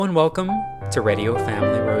And welcome to Radio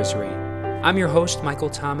Family Rosary. I'm your host, Michael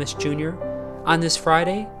Thomas Jr., on this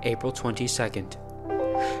Friday, April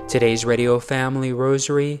 22nd. Today's Radio Family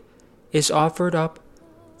Rosary is offered up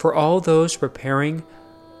for all those preparing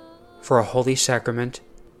for a Holy Sacrament.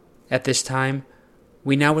 At this time,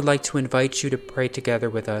 we now would like to invite you to pray together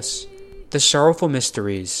with us the sorrowful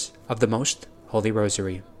mysteries of the Most Holy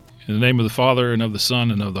Rosary. In the name of the Father, and of the Son,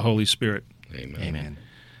 and of the Holy Spirit. Amen. Amen.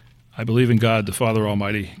 I believe in God, the Father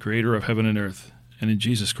Almighty, creator of heaven and earth, and in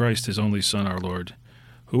Jesus Christ, his only Son, our Lord,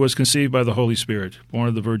 who was conceived by the Holy Spirit, born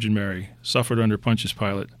of the Virgin Mary, suffered under Pontius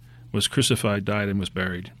Pilate, was crucified, died, and was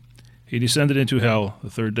buried. He descended into hell. The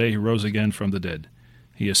third day he rose again from the dead.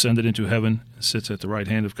 He ascended into heaven and sits at the right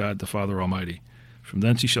hand of God, the Father Almighty. From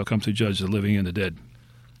thence he shall come to judge the living and the dead.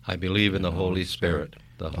 I believe in the Holy Spirit,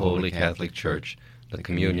 the Holy Catholic Church, the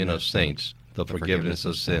communion of saints, the forgiveness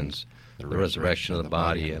of sins, the resurrection of the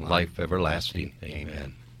body, and life everlasting.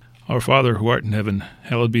 Amen. Our Father, who art in heaven,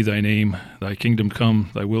 hallowed be thy name. Thy kingdom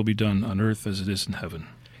come, thy will be done, on earth as it is in heaven.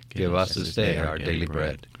 Give us this day our daily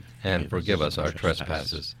bread, and forgive us our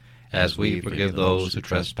trespasses, as we forgive those who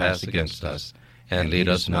trespass against us. And lead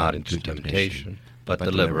us not into temptation, but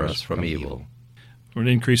deliver us from evil. For an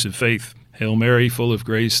increase of faith, Hail Mary, full of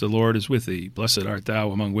grace, the Lord is with thee. Blessed art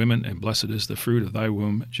thou among women, and blessed is the fruit of thy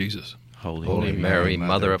womb, Jesus. Holy Mary,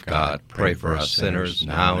 Mother of God, pray for us sinners,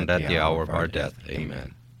 now and at the hour of our death.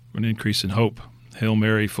 Amen. For an increase in hope, Hail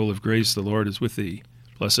Mary, full of grace, the Lord is with thee.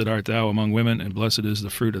 Blessed art thou among women, and blessed is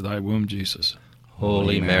the fruit of thy womb, Jesus.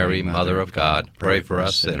 Holy Mary, Mother of God, pray for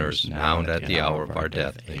us sinners, now and at the hour of our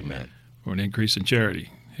death. Amen. For an increase in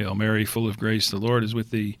charity, Hail Mary, full of grace, the Lord is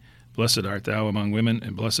with thee. Blessed art thou among women,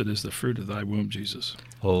 and blessed is the fruit of thy womb, Jesus.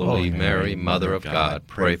 Holy Mary, Mother of God,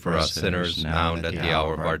 pray for us sinners, now and at the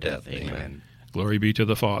hour of our death. Amen. Glory be to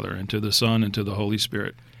the Father, and to the Son, and to the Holy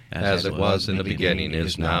Spirit. As it was in the beginning,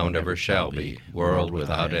 is now, and ever shall be, world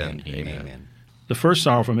without end. Amen. The first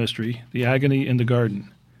sorrowful mystery, the agony in the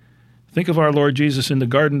garden. Think of our Lord Jesus in the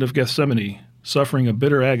Garden of Gethsemane, suffering a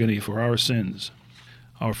bitter agony for our sins.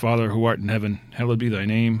 Our Father, who art in heaven, hallowed be thy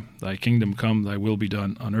name. Thy kingdom come, thy will be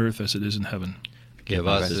done, on earth as it is in heaven. Give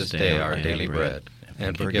us this day our daily bread,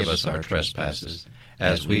 and forgive us our trespasses,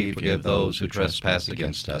 as we forgive those who trespass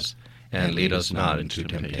against us. And lead us not into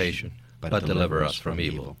temptation, but deliver us from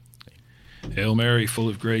evil. Hail Mary, full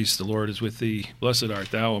of grace, the Lord is with thee. Blessed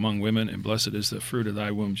art thou among women, and blessed is the fruit of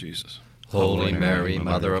thy womb, Jesus. Holy Mary,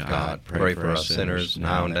 Mother of God, pray for us sinners,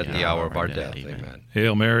 now and at the hour of our death. Amen.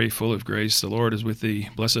 Hail Mary, full of grace, the Lord is with thee.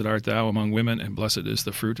 Blessed art thou among women, and blessed is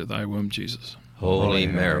the fruit of thy womb, Jesus. Holy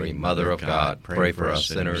Mary, Mother of God, pray for us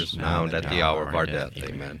sinners, now and at the hour of our death.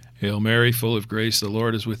 Amen. Hail Mary, full of grace, the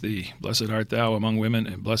Lord is with thee. Blessed art thou among women,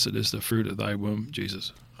 and blessed is the fruit of thy womb,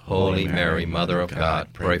 Jesus. Holy Mary, Mother of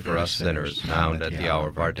God, pray for us sinners, now and at the hour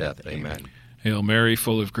of our death. Amen. Hail Mary,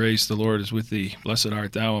 full of grace, the Lord is with thee. Blessed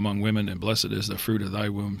art thou among women, and blessed is the fruit of thy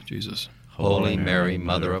womb, Jesus. Holy Mary,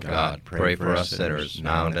 Mother of God, pray for us sinners,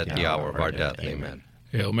 now and at the hour of our death. Amen.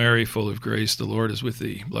 Hail Mary, full of grace, the Lord is with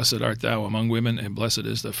thee. Blessed art thou among women, and blessed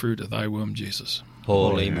is the fruit of thy womb, Jesus.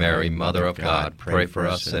 Holy Mary, Mother of God, pray for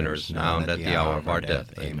us sinners, now and at the hour of our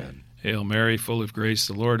death. Amen. Hail Mary, full of grace,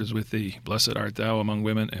 the Lord is with thee. Blessed art thou among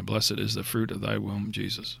women, and blessed is the fruit of thy womb,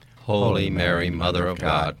 Jesus. Holy Mary, Mother of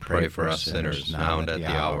God, pray for us sinners, now and at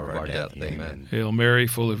the hour of our death. Amen. Hail Mary,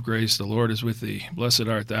 full of grace, the Lord is with thee. Blessed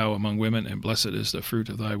art thou among women, and blessed is the fruit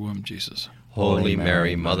of thy womb, Jesus. Holy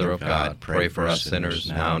Mary, Mother of God, pray for us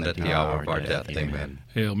sinners, now and at the hour of our death. Amen.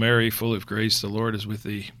 Hail Mary, full of grace, the Lord is with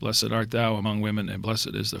thee. Blessed art thou among women, and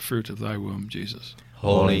blessed is the fruit of thy womb, Jesus.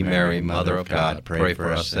 Holy Mary, Mother of God, pray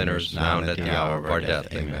for us sinners, now and at the hour of our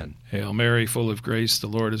death. Amen. Hail Mary, full of grace, the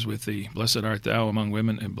Lord is with thee. Blessed art thou among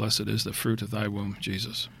women, and blessed is the fruit of thy womb,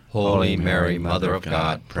 Jesus. Holy Mary, Mother of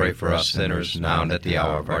God, pray for us sinners, now and at the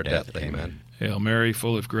hour of our death. Amen. Hail Mary,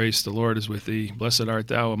 full of grace, the Lord is with thee. Blessed art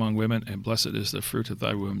thou among women, and blessed is the fruit of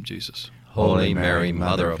thy womb, Jesus. Holy Mary,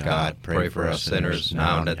 Mother of God, pray for us sinners,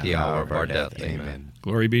 now and at the hour of our death. Amen.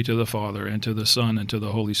 Glory be to the Father, and to the Son, and to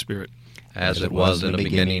the Holy Spirit. As it was in the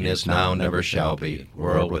beginning, is now, and ever shall be,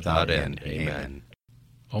 world without end. Amen.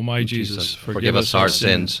 O my Jesus, forgive us our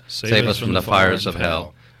sins, save us from the fires of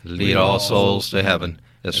hell, lead all souls to heaven,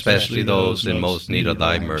 especially those in most need of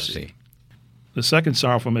thy mercy. The second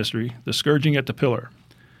sorrowful mystery, the scourging at the pillar.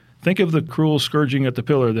 Think of the cruel scourging at the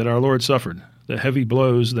pillar that our Lord suffered, the heavy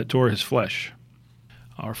blows that tore his flesh.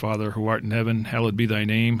 Our Father, who art in heaven, hallowed be thy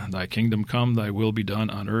name. Thy kingdom come, thy will be done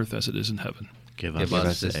on earth as it is in heaven. Give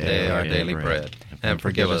us this day our daily bread, and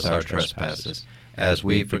forgive us our trespasses, as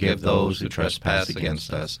we forgive those who trespass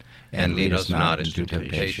against us. And lead us not into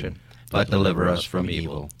temptation, but deliver us from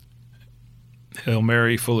evil. Hail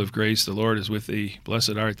Mary, full of grace, the Lord is with thee.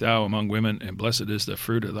 Blessed art thou among women, and blessed is the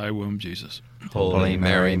fruit of thy womb, Jesus. Holy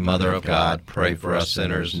Mary, Mother of God, pray for us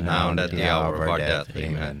sinners, now and at the hour of our death.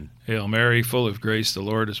 Amen. Hail Mary, full of grace, the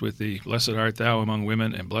Lord is with thee. Blessed art thou among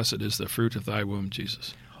women, and blessed is the fruit of thy womb,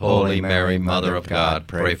 Jesus. Holy Mary, Mother of God,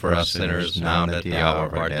 pray for us sinners, now and at the hour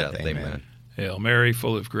of our death. Amen. Hail Mary,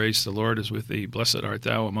 full of grace, the Lord is with thee. Blessed art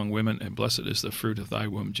thou among women, and blessed is the fruit of thy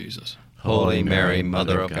womb, Jesus. Holy Mary,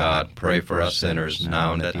 Mother of God, pray for us sinners,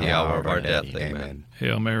 now and at the hour of our death. Amen.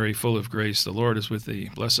 Hail Mary, full of grace, the Lord is with thee.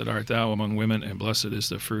 Blessed art thou among women, and blessed is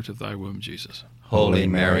the fruit of thy womb, Jesus. Holy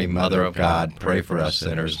Mary, Mother of God, pray for us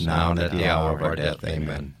sinners, now and at the hour of our death.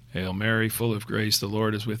 Amen. Hail Mary, full of grace, the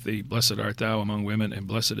Lord is with thee. Blessed art thou among women, and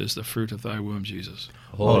blessed is the fruit of thy womb, Jesus.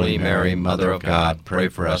 Holy Mary, Mother of God, pray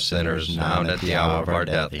for us sinners, now and at the hour of our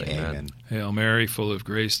death. Amen. Hail Mary, full of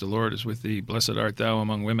grace, the Lord is with thee. Blessed art thou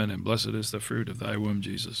among women, and blessed is the fruit of thy womb,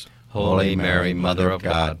 Jesus. Holy Mary, Mother of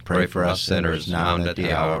God, pray for us sinners, now and at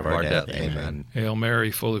the hour of our death. Amen. Hail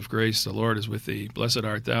Mary, full of grace, the Lord is with thee. Blessed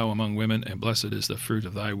art thou among women, and blessed is the fruit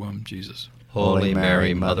of thy womb, Jesus. Holy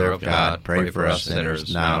Mary, Mother of God, pray for us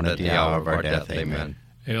sinners, now and at the hour of our death. Amen.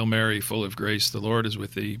 Hail Mary, full of grace, the Lord is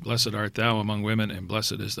with thee. Blessed art thou among women, and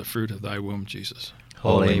blessed is the fruit of thy womb, Jesus.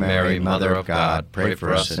 Holy Mary, Mother of God, pray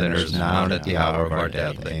for us sinners, now and at the hour of our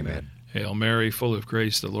death. Amen. Hail Mary, full of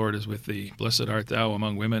grace, the Lord is with thee. Blessed art thou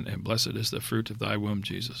among women, and blessed is the fruit of thy womb,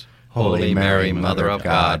 Jesus. Holy Mary, Mother of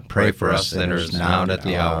God, pray for us sinners, now and at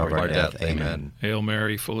the hour of our death. Amen. Hail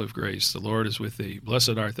Mary, full of grace, the Lord is with thee.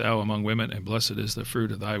 Blessed art thou among women, and blessed is the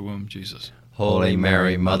fruit of thy womb, Jesus. Holy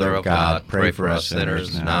Mary, Mother of God, pray for us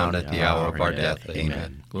sinners, now and at the hour of our death.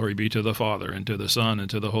 Amen. Glory be to the Father, and to the Son, and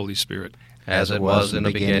to the Holy Spirit. As it was in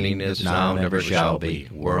the beginning, is now, and ever shall be,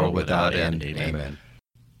 world without end. Amen.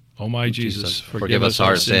 O my Jesus, forgive us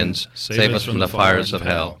our sins, save us from the fires of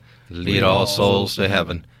hell, lead all souls to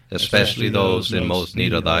heaven, especially those in most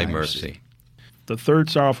need of thy mercy. The third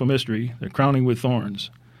sorrowful mystery, the crowning with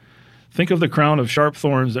thorns. Think of the crown of sharp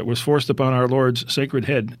thorns that was forced upon our Lord's sacred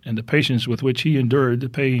head, and the patience with which he endured the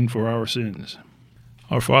pain for our sins.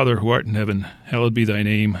 Our Father, who art in heaven, hallowed be thy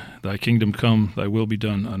name. Thy kingdom come, thy will be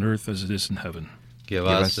done on earth as it is in heaven. Give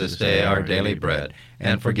us this day our daily bread,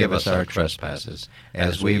 and forgive us our trespasses,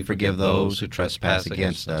 as we forgive those who trespass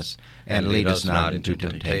against us. And lead us not into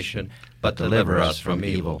temptation, but deliver us from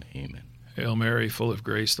evil. Amen. Hail Mary, full of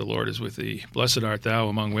grace, the Lord is with thee. Blessed art thou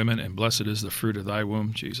among women, and blessed is the fruit of thy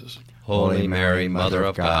womb, Jesus. Holy Mary, Mother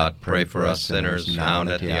of God, pray for us sinners, now and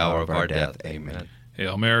at the hour of our death. Amen.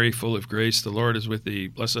 Hail Mary, full of grace, the Lord is with thee.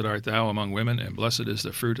 Blessed art thou among women, and blessed is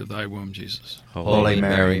the fruit of thy womb, Jesus. Holy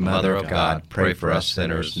Mary, Mother of God, pray for us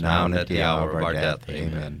sinners, now and at the hour of our death.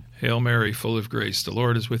 Amen. Hail Mary, full of grace, the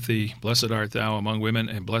Lord is with thee. Blessed art thou among women,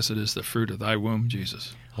 and blessed is the fruit of thy womb,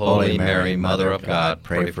 Jesus. Holy Mary, Mother of God,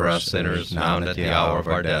 pray for us sinners, now and at the hour of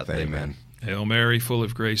our death. Amen. Hail Mary, full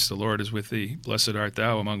of grace, the Lord is with thee. Blessed art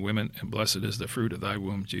thou among women, and blessed is the fruit of thy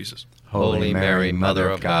womb, Jesus. Holy Mary, Mother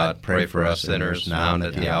of God, pray for us sinners, now and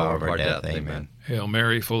at the hour of our death. Amen. Hail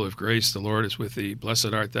Mary, full of grace, the Lord is with thee. Blessed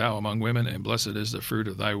art thou among women, and blessed is the fruit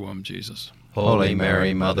of thy womb, Jesus. Holy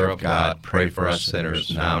Mary, Mother of God, pray for us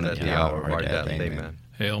sinners, now and at the hour of our death. Amen.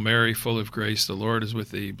 Hail Mary, full of grace, the Lord is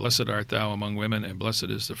with thee. Blessed art thou among women, and blessed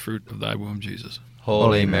is the fruit of thy womb, Jesus.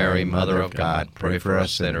 Holy Mary, Mother of God, pray for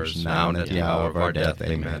us sinners, now and at the hour of our death.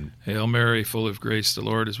 Amen. Hail Mary, full of grace, the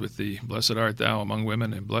Lord is with thee. Blessed art thou among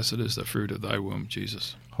women, and blessed is the fruit of thy womb,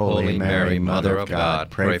 Jesus. Holy Mary, Mother of God,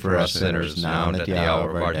 pray for us sinners, now and at the hour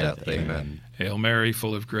of our death. Amen. Hail Mary,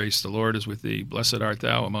 full of grace, the Lord is with thee. Blessed art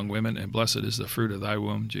thou among women, and blessed is the fruit of thy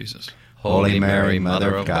womb, Jesus. Holy Mary,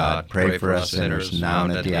 Mother of God, pray for us sinners, now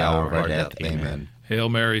and at the hour of our death. Amen. Hail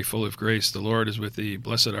Mary, full of grace, the Lord is with thee.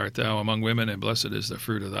 Blessed art thou among women, and blessed is the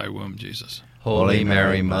fruit of thy womb, Jesus. Holy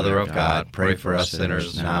Mary, Mother of God, pray for us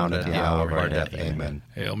sinners, now and at the hour of our death. Amen.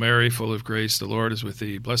 Hail Mary, full of grace, the Lord is with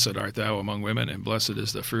thee. Blessed art thou among women, and blessed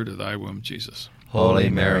is the fruit of thy womb, Jesus. Holy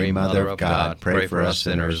Mary, Mother of God, pray for us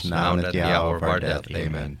sinners, now and at the hour of our death.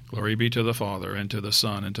 Amen. Glory be to the Father, and to the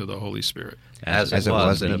Son, and to the Holy Spirit. As it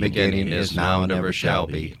was in the beginning, is now, and ever shall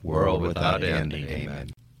be, world without end.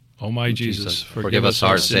 Amen. O my Jesus, forgive us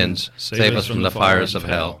our sins, save us from the fires of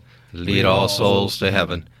hell, lead all souls to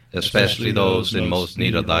heaven, especially those in most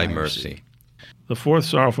need of thy mercy. The fourth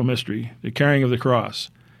sorrowful mystery, the carrying of the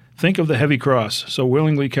cross. Think of the heavy cross so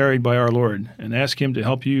willingly carried by our Lord, and ask him to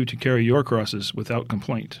help you to carry your crosses without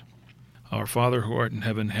complaint. Our Father, who art in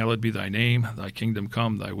heaven, hallowed be thy name. Thy kingdom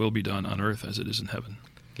come, thy will be done on earth as it is in heaven.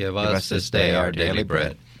 Give us this day our daily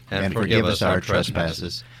bread, and forgive us our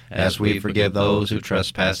trespasses, as we forgive those who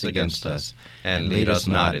trespass against us. And lead us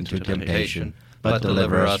not into temptation, but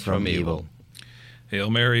deliver us from evil. Hail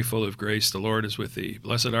Mary, full of grace, the Lord is with thee.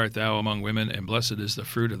 Blessed art thou among women, and blessed is the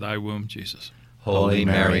fruit of thy womb, Jesus. Holy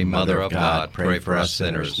Mary, Mother of God, pray for us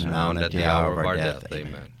sinners, now and at the hour of our death.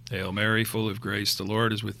 Amen. Hail Mary, full of grace, the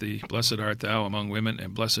Lord is with thee. Blessed art thou among women,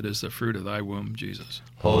 and blessed is the fruit of thy womb, Jesus.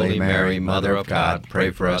 Holy Mary, Mother of God,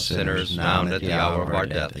 pray for us sinners, now and at the hour of our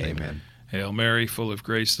death. Amen. Hail Mary, full of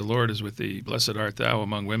grace, the Lord is with thee. Blessed art thou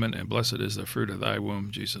among women, and blessed is the fruit of thy womb,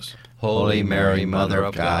 Jesus. Holy Mary, Mother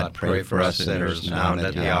of God, pray for us sinners, now and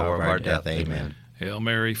at the hour of our death. Amen. Hail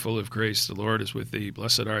Mary, full of grace, the Lord is with thee.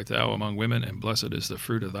 Blessed art thou among women, and blessed is the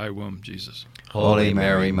fruit of thy womb, Jesus. Holy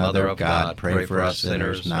Mary, Mother of God, pray for us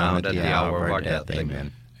sinners, now and at the hour of our death.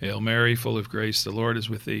 Amen. Hail Mary, full of grace, the Lord is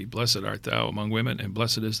with thee. Blessed art thou among women, and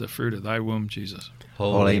blessed is the fruit of thy womb, Jesus.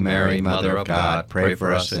 Holy Mary, Mother of God, pray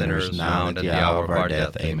for us sinners, now and at the hour of our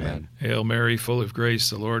death. Amen. Hail Mary, full of grace,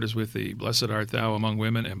 the Lord is with thee. Blessed art thou among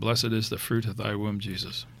women, and blessed is the fruit of thy womb,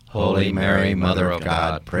 Jesus. Holy Mary, Mother of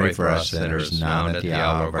God, pray for us sinners, now and at the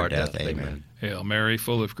hour of our death. Amen. Hail Mary,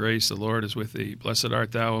 full of grace, the Lord is with thee. Blessed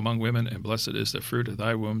art thou among women, and blessed is the fruit of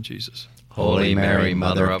thy womb, Jesus. Holy Mary,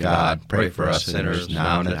 Mother of God, pray for us sinners,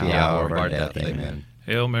 now and at the hour of our death. Amen.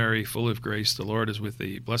 Hail Mary, full of grace, the Lord is with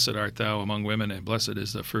thee. Blessed art thou among women, and blessed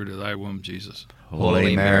is the fruit of thy womb, Jesus.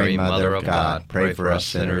 Holy Mary, Mother of God, pray for us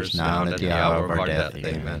sinners, now and at the hour of our death.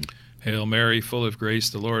 Amen. Hail Mary, full of grace,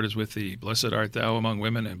 the Lord is with thee. Blessed art thou among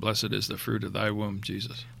women, and blessed is the fruit of thy womb,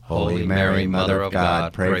 Jesus. Holy Mary, Mother of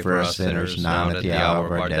God, pray for us sinners, now and at the hour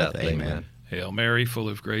of our death. Amen. Hail Mary, full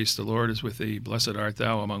of grace, the Lord is with thee. Blessed art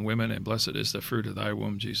thou among women, and blessed is the fruit of thy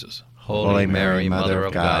womb, Jesus. Holy Mary, Mother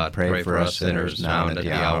of God, pray for us sinners, now and at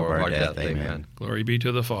the hour of our death. Amen. Glory be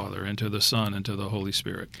to the Father, and to the Son, and to the Holy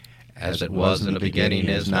Spirit. As it was in the beginning,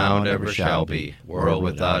 is now, and ever shall be, world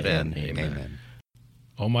without end. Amen.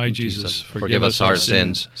 O my Jesus, forgive us our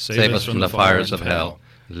sins, save us from the fires of hell,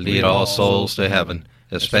 lead all souls to heaven,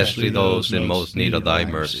 especially those in most need of thy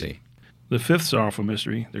mercy. The fifth sorrowful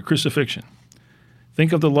mystery, the crucifixion.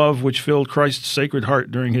 Think of the love which filled Christ's sacred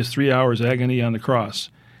heart during his 3 hours agony on the cross,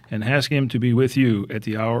 and ask him to be with you at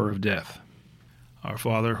the hour of death. Our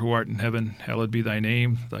Father, who art in heaven, hallowed be thy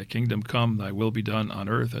name. Thy kingdom come, thy will be done on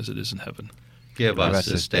earth as it is in heaven. Give us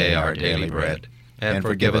this day our daily bread, and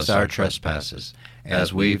forgive us our trespasses,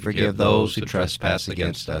 as we forgive those who trespass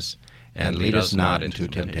against us. And lead us not into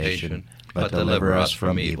temptation, but deliver us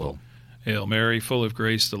from evil. Hail Mary, full of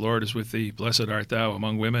grace, the Lord is with thee. Blessed art thou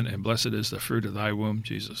among women, and blessed is the fruit of thy womb,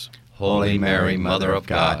 Jesus. Holy Mary, Mother of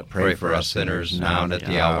God, pray for us sinners, now and at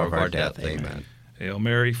the hour of our death. Amen. Hail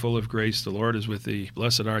Mary, full of grace, the Lord is with thee.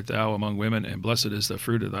 Blessed art thou among women, and blessed is the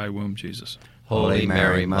fruit of thy womb, Jesus. Holy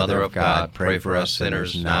Mary, Mother of God, pray for us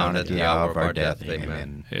sinners, now and at the hour of our death.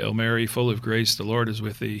 Amen. Hail Mary, full of grace, the Lord is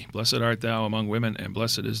with thee. Blessed art thou among women, and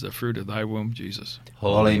blessed is the fruit of thy womb, Jesus.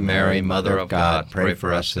 Holy Mary, Mother of God, pray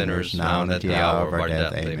for us sinners, now and at the hour of our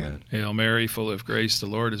death. Amen. Hail Mary, full of grace, the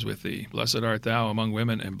Lord is with thee. Blessed art thou among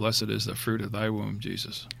women, and blessed is the fruit of thy womb,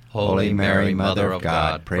 Jesus. Holy Mary, Mother of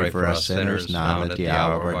God, pray for us sinners, now and at the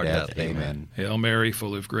hour of our death. Amen. Hail Mary,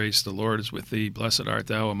 full of grace, the Lord is with thee. Blessed art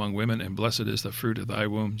thou among women, and blessed is the fruit of thy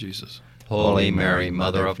womb, Jesus. Holy Mary,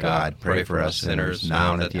 Mother of God, pray for us sinners,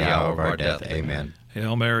 now and at the hour of our death. Amen.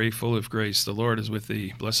 Hail Mary, full of grace, the Lord is with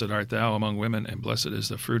thee. Blessed art thou among women, and blessed is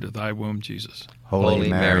the fruit of thy womb, Jesus.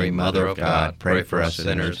 Holy Mary, Mother of God, pray for us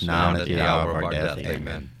sinners, now and at the hour of our death.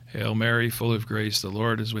 Amen. Hail Mary, full of grace, the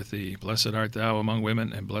Lord is with thee. Blessed art thou among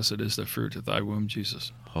women, and blessed is the fruit of thy womb,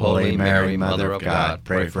 Jesus. Holy Mary, Mother of God,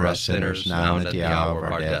 pray for us sinners, now and at the hour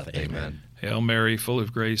of our death. Amen. Hail Mary, full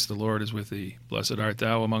of grace, the Lord is with thee. Blessed art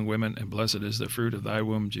thou among women, and blessed is the fruit of thy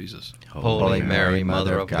womb, Jesus. Holy Mary,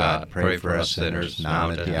 Mother of God, pray for us sinners, now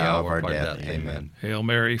and at the hour of our death. Amen. Hail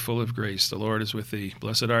Mary, full of grace, the Lord is with thee.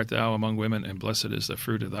 Blessed art thou among women, and blessed is the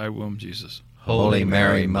fruit of thy womb, Jesus. Holy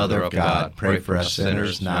Mary, Mother of God, pray for us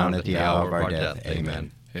sinners, now and at the hour of our death.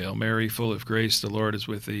 Amen. Hail Mary, full of grace, the Lord is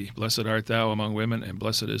with thee. Blessed art thou among women, and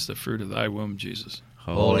blessed is the fruit of thy womb, Jesus.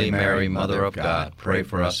 Holy Mary, Mother of God, pray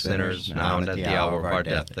for us sinners, now and at the hour of our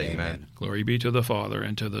death. Amen. Glory be to the Father,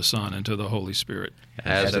 and to the Son, and to the Holy Spirit.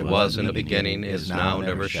 As it was in the beginning, is now, and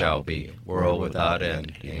ever shall be, world without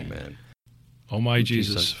end. Amen. O my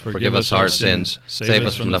Jesus, forgive us our sins, save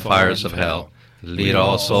us from the fires of hell, lead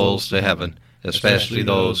all souls to heaven, especially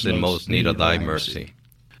those in most need of thy mercy.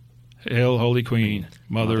 Hail, Holy Queen,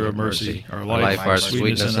 Mother of mercy, our life, our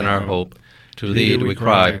sweetness, and our hope. To thee do we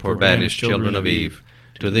cry, poor banished children of Eve.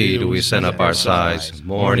 To thee do we send up our sighs,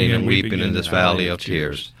 mourning and weeping in this valley of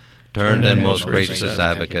tears. Turn then, most gracious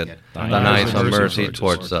Advocate, thine eyes of mercy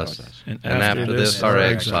towards us, and after this our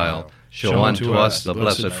exile, show unto us the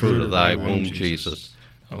blessed fruit of thy womb, Jesus.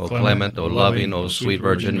 O clement, O loving, O sweet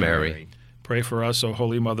Virgin Mary, Pray for us, O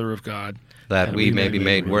Holy Mother of God, that we may be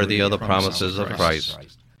made worthy of the promises of Christ.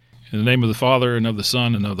 In the name of the Father, and of the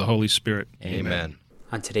Son, and of the Holy Spirit. Amen.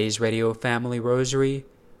 On today's Radio Family Rosary,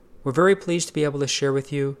 we're very pleased to be able to share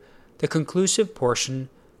with you the conclusive portion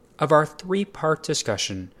of our 3-part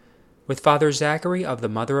discussion with Father Zachary of the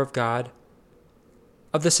Mother of God,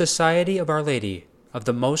 of the Society of Our Lady of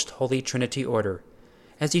the Most Holy Trinity Order,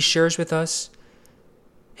 as he shares with us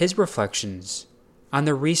his reflections on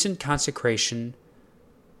the recent consecration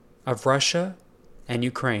of Russia and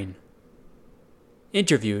Ukraine.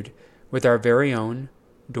 Interviewed with our very own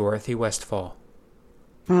Dorothy Westfall.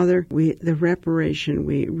 Father, the reparation,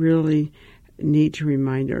 we really need to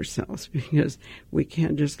remind ourselves, because we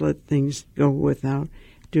can't just let things go without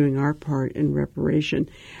doing our part in reparation.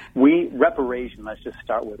 Reparation, let's just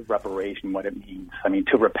start with reparation, what it means. I mean,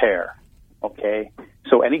 to repair, okay?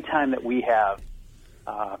 So anytime that we have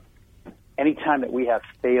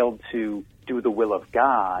failed to do the will of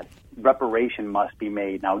God, reparation must be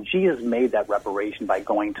made. Now, Jesus made that reparation by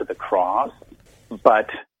going to the cross, but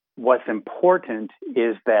what's important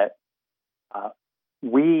is that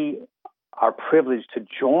we are privileged to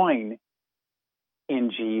join in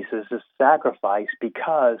Jesus' sacrifice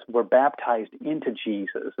because we're baptized into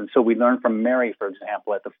Jesus. And so we learn from Mary, for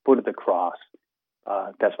example, at the foot of the cross.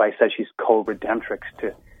 That's why I said she's co-redemptrix,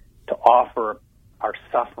 to offer our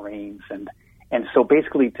sufferings. And so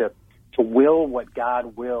basically to will what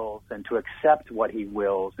God wills and to accept what he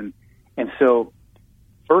wills. And so,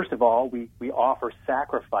 first of all, we offer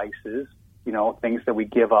sacrifices, things that we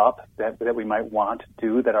give up that we might want to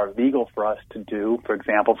do that are legal for us to do. For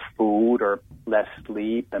example, food or less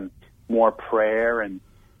sleep and more prayer and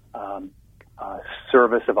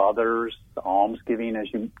service of others, almsgiving,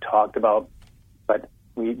 as you talked about. But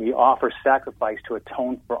we offer sacrifice to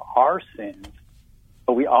atone for our sins.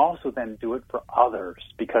 But we also then do it for others,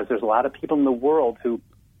 because there's a lot of people in the world who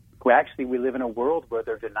actually, we live in a world where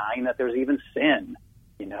they're denying that there's even sin,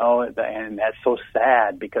 and that's so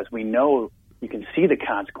sad, because we know you can see the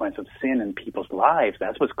consequence of sin in people's lives.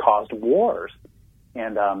 That's what's caused wars.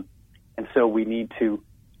 And so we need to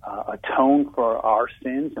atone for our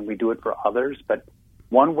sins, and we do it for others. But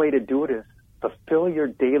one way to do it is fulfill your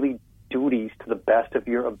daily duties to the best of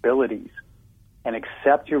your abilities and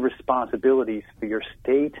accept your responsibilities for your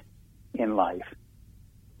state in life.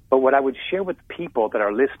 But what I would share with people that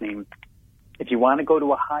are listening, if you want to go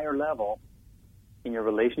to a higher level in your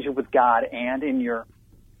relationship with God and in your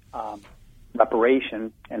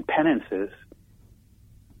reparation and penances,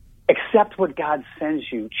 accept what God sends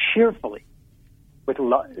you cheerfully. With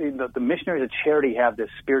the missionaries of charity have this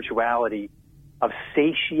spirituality of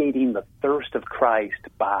satiating the thirst of Christ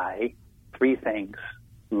by 3 things: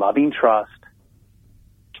 loving trust,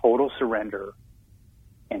 total surrender,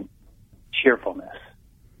 and cheerfulness.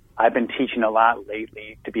 I've been teaching a lot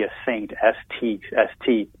lately to be a saint,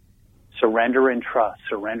 ST, surrender and trust,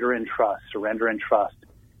 surrender and trust, surrender and trust.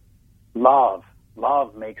 Love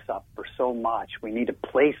makes up for so much. We need to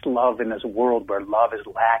place love in this world where love is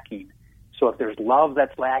lacking. So if there's love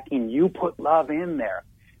that's lacking, you put love in there.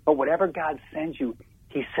 But whatever God sends you,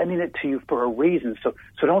 he's sending it to you for a reason. So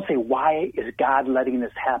don't say, why is God letting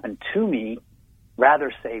this happen to me?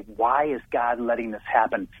 Rather say, why is God letting this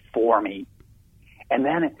happen for me? And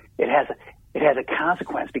then it has a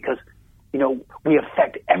consequence, because, we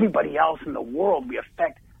affect everybody else in the world. We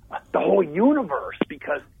affect the whole universe,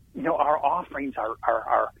 because, our offerings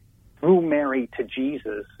are through Mary to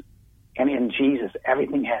Jesus. And in Jesus,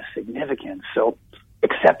 everything has significance. So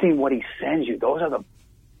accepting what he sends you, those are the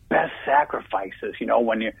best sacrifices,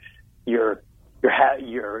 when you're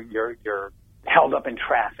held up in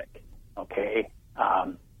traffic, okay?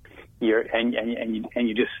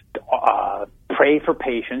 You just pray for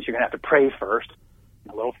patience. You're going to have to pray first.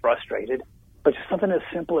 I'm a little frustrated, but just something as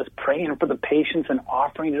simple as praying for the patients and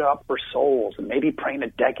offering it up for souls, and maybe praying a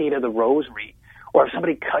decade of the Rosary. Or if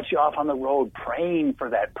somebody cuts you off on the road, praying for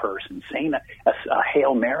that person, saying a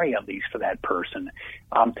Hail Mary at least for that person,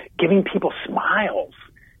 giving people smiles.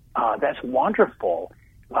 That's wonderful.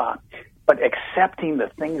 But accepting the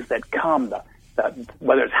things that come,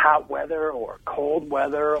 whether it's hot weather or cold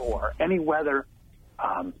weather or any weather.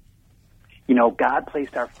 God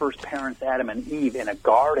placed our first parents, Adam and Eve, in a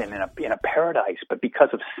garden, in a paradise. But because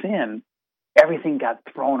of sin, everything got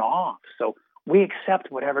thrown off. So we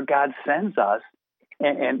accept whatever God sends us,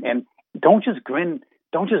 and don't just grit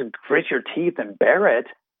your teeth and bear it.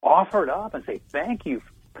 Offer it up and say, thank you,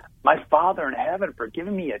 my Father in heaven, for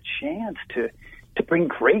giving me a chance to bring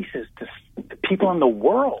graces to people in the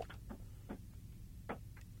world.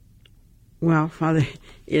 Well, Father,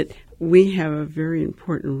 we have a very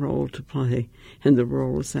important role to play in the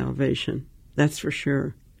role of salvation. That's for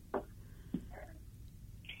sure.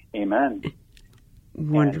 Amen.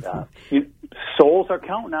 Wonderful. And, souls are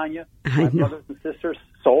counting on you. I My know. brothers and sisters,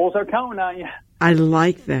 souls are counting on you. I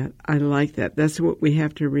like that. I like that. That's what we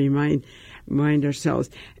have to remind ourselves.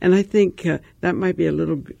 And I think that might be a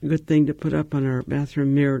little good thing to put up on our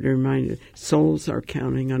bathroom mirror to remind us souls are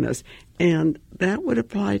counting on us. And that would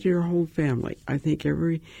apply to your whole family. I think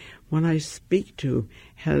everyone I speak to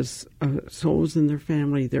has souls in their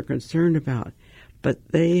family they're concerned about, but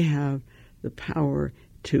they have the power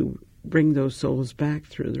to bring those souls back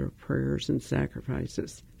through their prayers and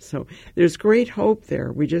sacrifices. So there's great hope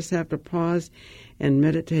there. We just have to pause and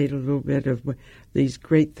meditate a little bit of these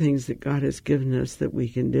great things that God has given us that we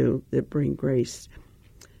can do that bring grace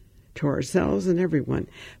to ourselves and everyone.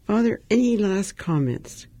 Father, any last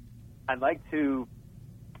comments? I'd like to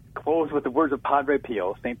close with the words of Padre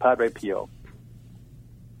Pio, St. Padre Pio.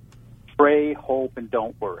 Pray, hope, and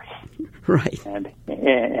don't worry. Right. And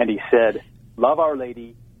he said, love Our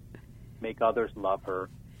Lady, make others love her.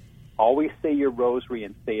 Always say your rosary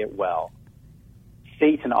and say it well.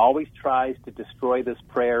 Satan always tries to destroy this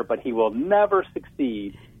prayer, but he will never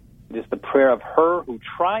succeed. It is the prayer of her who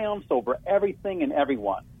triumphs over everything and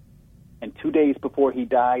everyone. And 2 days before he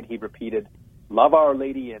died, he repeated, love Our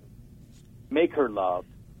Lady and make her loved.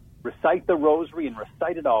 Recite the rosary and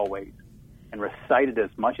recite it always. And recite it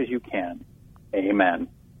as much as you can. Amen.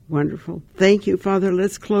 Wonderful. Thank you, Father.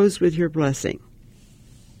 Let's close with your blessing.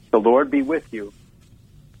 The Lord be with you.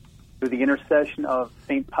 Through the intercession of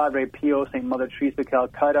St. Padre Pio, St. Mother Teresa of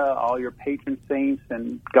Calcutta, all your patron saints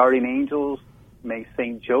and guardian angels, may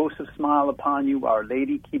St. Joseph smile upon you, Our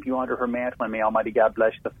Lady keep you under her mantle, and may Almighty God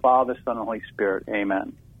bless you, the Father, Son, and Holy Spirit.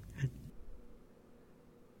 Amen.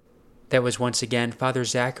 That was once again Father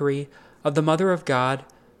Zachary of the Mother of God,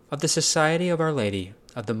 of the Society of Our Lady,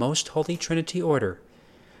 of the Most Holy Trinity Order,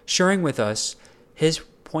 sharing with us his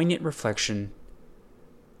poignant reflection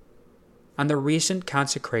on the recent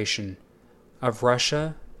consecration of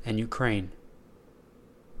Russia and Ukraine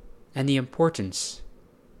and the importance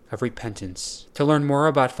of repentance. To learn more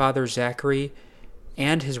about Father Zachary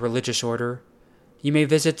and his religious order, you may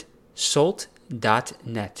visit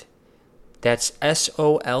SOLT.net. That's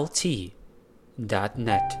SOLT.net.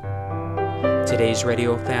 Today's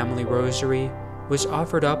Radio Family Rosary was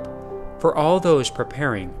offered up for all those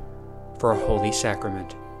preparing for a holy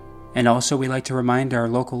sacrament. And also, we'd like to remind our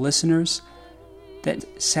local listeners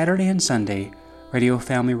that Saturday and Sunday, Radio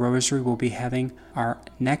Family Rosary will be having our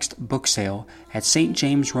next book sale at St.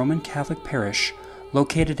 James Roman Catholic Parish,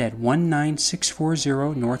 located at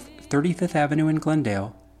 19640 North 35th Avenue in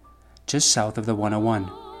Glendale, just south of the 101.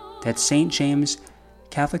 That's St. James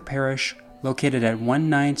Catholic Parish, located at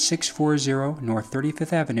 19640 North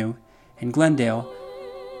 35th Avenue in Glendale,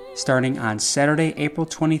 starting on Saturday, April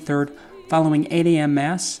 23rd, following 8 a.m.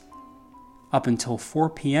 Mass up until 4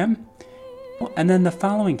 p.m., and then the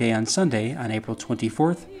following day on Sunday, on April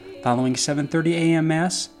 24th, following 7:30 a.m.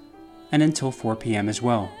 Mass and until 4 p.m. as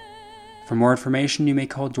well. For more information, you may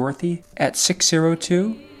call Dorothy at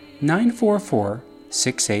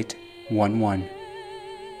 602-944-6811.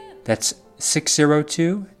 That's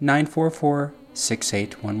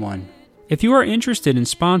 602-944-6811. If you are interested in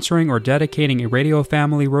sponsoring or dedicating a Radio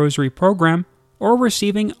Family Rosary program or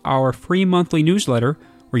receiving our free monthly newsletter,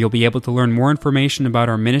 where you'll be able to learn more information about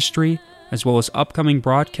our ministry as well as upcoming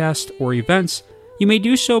broadcasts or events, you may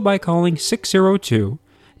do so by calling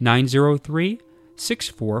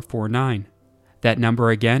 602-903-6449. That number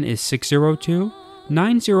again is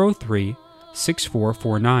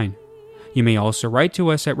 602-903-6449. You may also write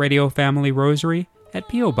to us at Radio Family Rosary at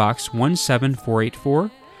P.O. Box 17484,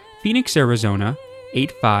 Phoenix, Arizona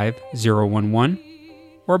 85011,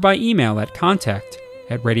 or by email at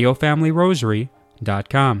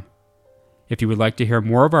contact@radiofamilyrosary.com. If you would like to hear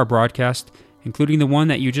more of our broadcast, including the one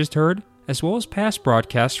that you just heard, as well as past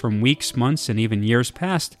broadcasts from weeks, months, and even years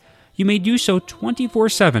past, you may do so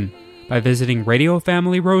 24/7 by visiting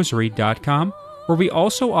radiofamilyrosary.com, where we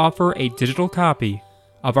also offer a digital copy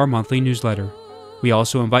of our monthly newsletter. We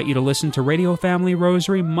also invite you to listen to Radio Family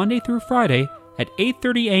Rosary Monday through Friday at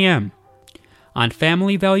 8:30 a.m. on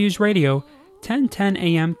Family Values Radio, 1010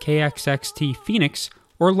 a.m. KXXT Phoenix,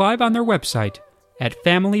 or live on their website at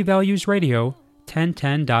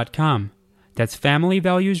familyvaluesradio1010.com. That's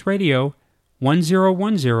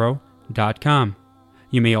familyvaluesradio1010.com.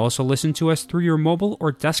 You may also listen to us through your mobile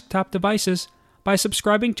or desktop devices by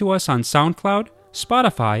subscribing to us on SoundCloud,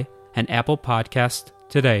 Spotify, and Apple Podcasts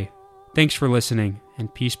today. Thanks for listening,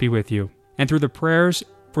 and peace be with you. And through the prayers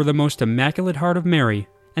for the most Immaculate Heart of Mary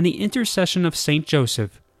and the intercession of Saint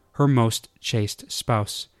Joseph, her most chaste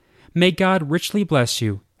spouse, may God richly bless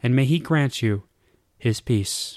you and may He grant you His peace.